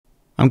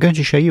I'm going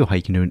to show you how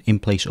you can do an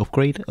in-place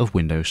upgrade of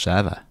Windows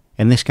Server.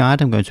 In this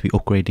guide, I'm going to be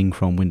upgrading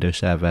from Windows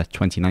Server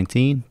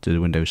 2019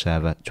 to Windows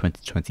Server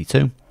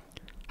 2022.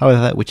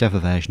 However, whichever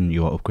version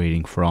you are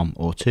upgrading from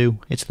or to,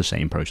 it's the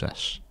same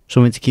process.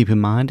 Something to keep in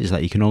mind is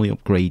that you can only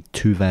upgrade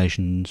 2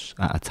 versions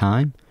at a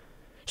time.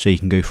 So you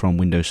can go from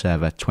Windows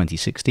Server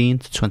 2016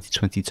 to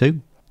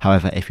 2022.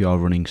 However, if you are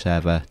running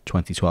Server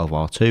 2012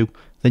 R2,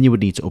 then you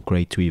would need to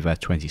upgrade to either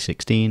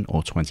 2016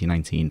 or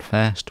 2019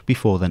 first,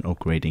 before then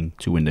upgrading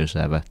to Windows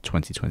Server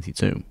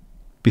 2022.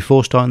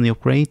 Before starting the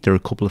upgrade, there are a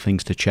couple of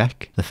things to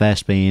check. The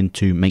first being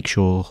to make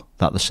sure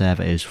that the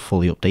server is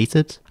fully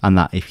updated, and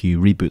that if you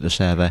reboot the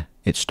server,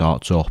 it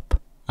starts up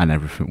and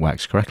everything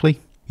works correctly.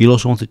 You'll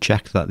also want to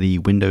check that the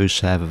Windows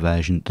Server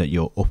version that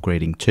you're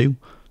upgrading to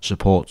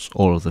supports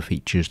all of the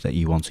features that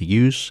you want to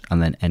use,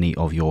 and then any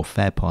of your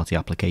third-party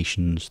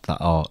applications that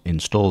are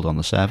installed on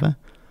the server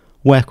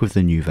work with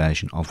the new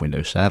version of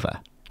Windows Server.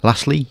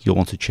 Lastly, you'll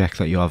want to check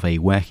that you have a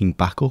working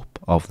backup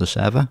of the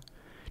server.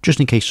 Just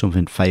in case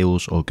something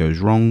fails or goes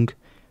wrong,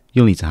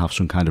 you'll need to have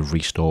some kind of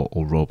restore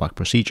or rollback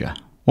procedure.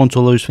 Once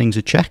all those things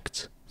are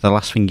checked, the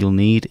last thing you'll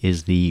need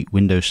is the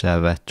Windows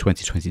Server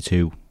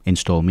 2022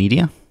 install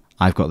media.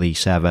 I've got the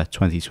Server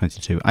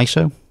 2022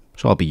 ISO,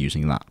 so I'll be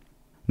using that.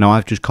 Now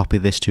I've just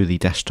copied this to the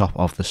desktop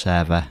of the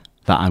server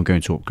that I'm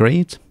going to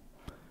upgrade,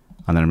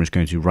 and then I'm just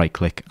going to right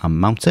click and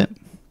mount it,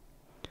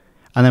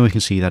 and then we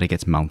can see that it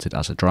gets mounted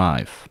as a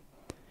drive.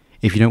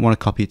 If you don't want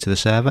to copy it to the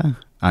server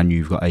and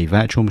you've got a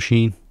virtual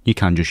machine, you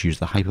can just use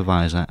the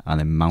hypervisor and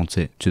then mount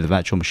it to the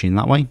virtual machine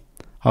that way.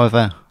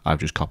 However, I've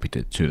just copied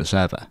it to the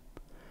server.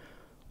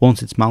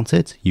 Once it's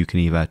mounted, you can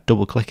either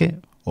double click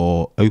it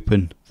or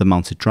open the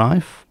mounted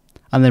drive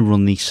and then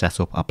run the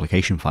setup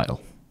application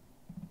file.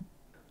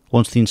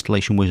 Once the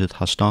installation wizard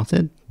has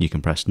started, you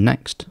can press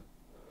next,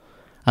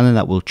 and then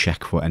that will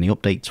check for any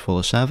updates for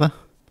the server,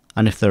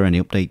 and if there are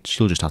any updates,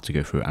 you'll just have to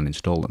go through and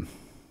install them.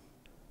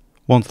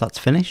 Once that's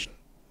finished,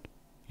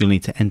 you'll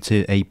need to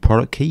enter a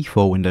product key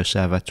for Windows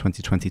Server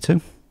 2022,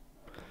 and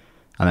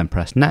then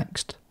press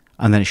next,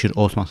 and then it should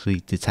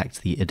automatically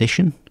detect the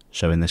edition.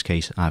 So in this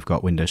case, I've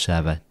got Windows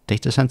Server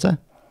Data Center,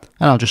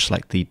 and I'll just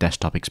select the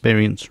desktop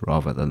experience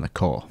rather than the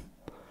core.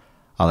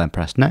 I'll then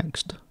press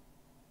next.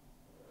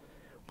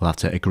 We'll have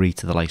to agree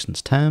to the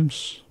license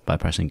terms by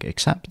pressing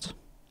accept.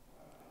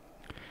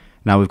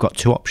 Now we've got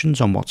 2 options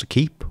on what to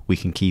keep. We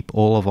can keep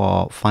all of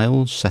our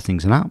files,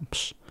 settings and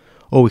apps,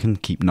 or we can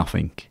keep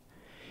nothing.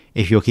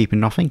 If you're keeping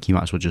nothing, you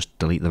might as well just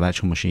delete the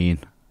virtual machine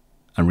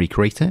and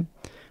recreate it.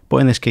 But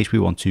in this case, we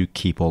want to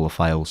keep all the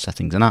files,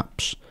 settings and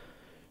apps.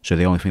 So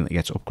the only thing that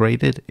gets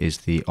upgraded is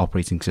the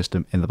operating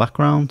system in the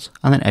background,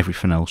 and then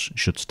everything else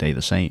should stay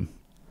the same.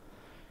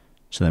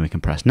 So then we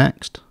can press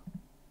next.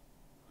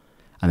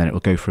 And then it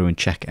will go through and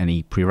check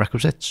any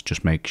prerequisites,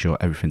 just make sure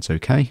everything's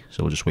okay.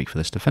 So we'll just wait for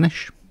this to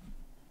finish.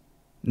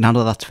 Now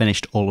that that's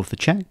finished all of the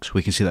checks,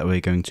 we can see that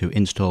we're going to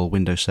install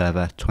Windows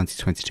Server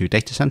 2022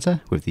 Data Center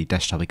with the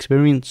desktop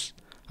experience,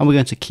 and we're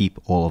going to keep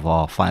all of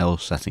our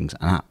files, settings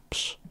and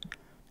apps.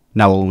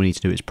 Now all we need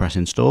to do is press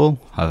install.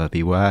 However,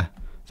 beware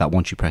that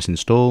once you press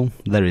install,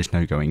 there is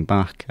no going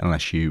back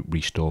unless you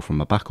restore from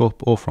a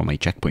backup or from a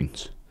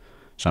checkpoint.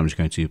 So I'm just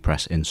going to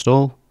press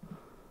install,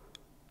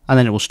 and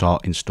then it will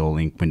start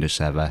installing Windows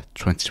Server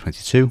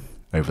 2022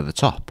 over the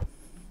top.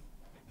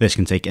 This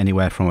can take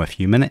anywhere from a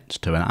few minutes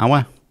to an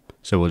hour,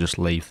 so we'll just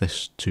leave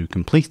this to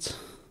complete,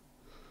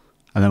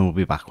 and then we'll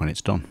be back when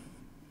it's done.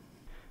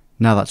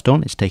 Now that's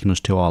done, it's taken us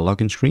to our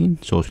login screen,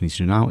 so what we need to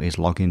do now is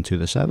log into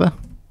the server.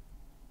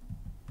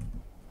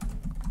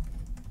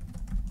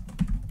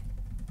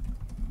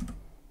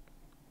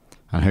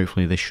 And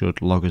hopefully this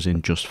should log us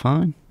in just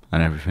fine,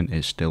 and everything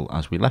is still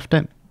as we left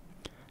it.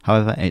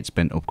 However, it's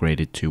been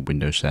upgraded to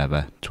Windows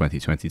Server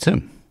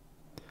 2022.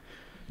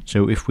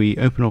 So if we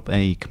open up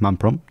a command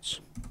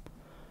prompt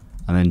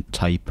and then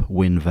type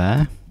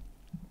winver,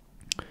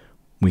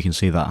 we can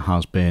see that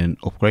has been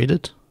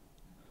upgraded.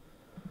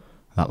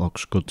 That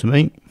looks good to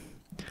me.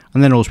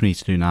 And then all we need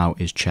to do now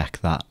is check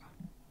that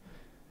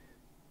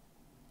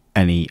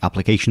any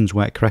applications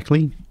work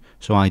correctly.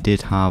 So I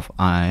did have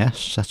IIS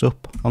set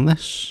up on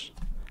this,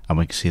 and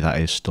we can see that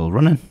is still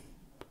running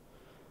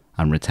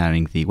and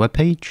returning the web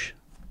page.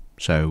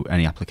 So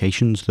any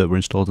applications that were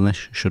installed on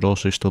this should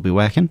also still be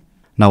working.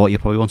 Now what you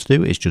probably want to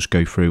do is just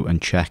go through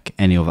and check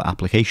any other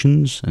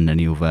applications and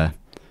any other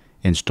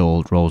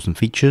installed roles and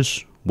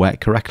features work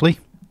correctly,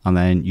 and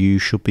then you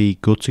should be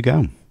good to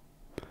go.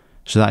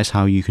 So that is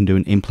how you can do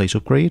an in-place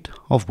upgrade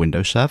of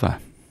Windows Server.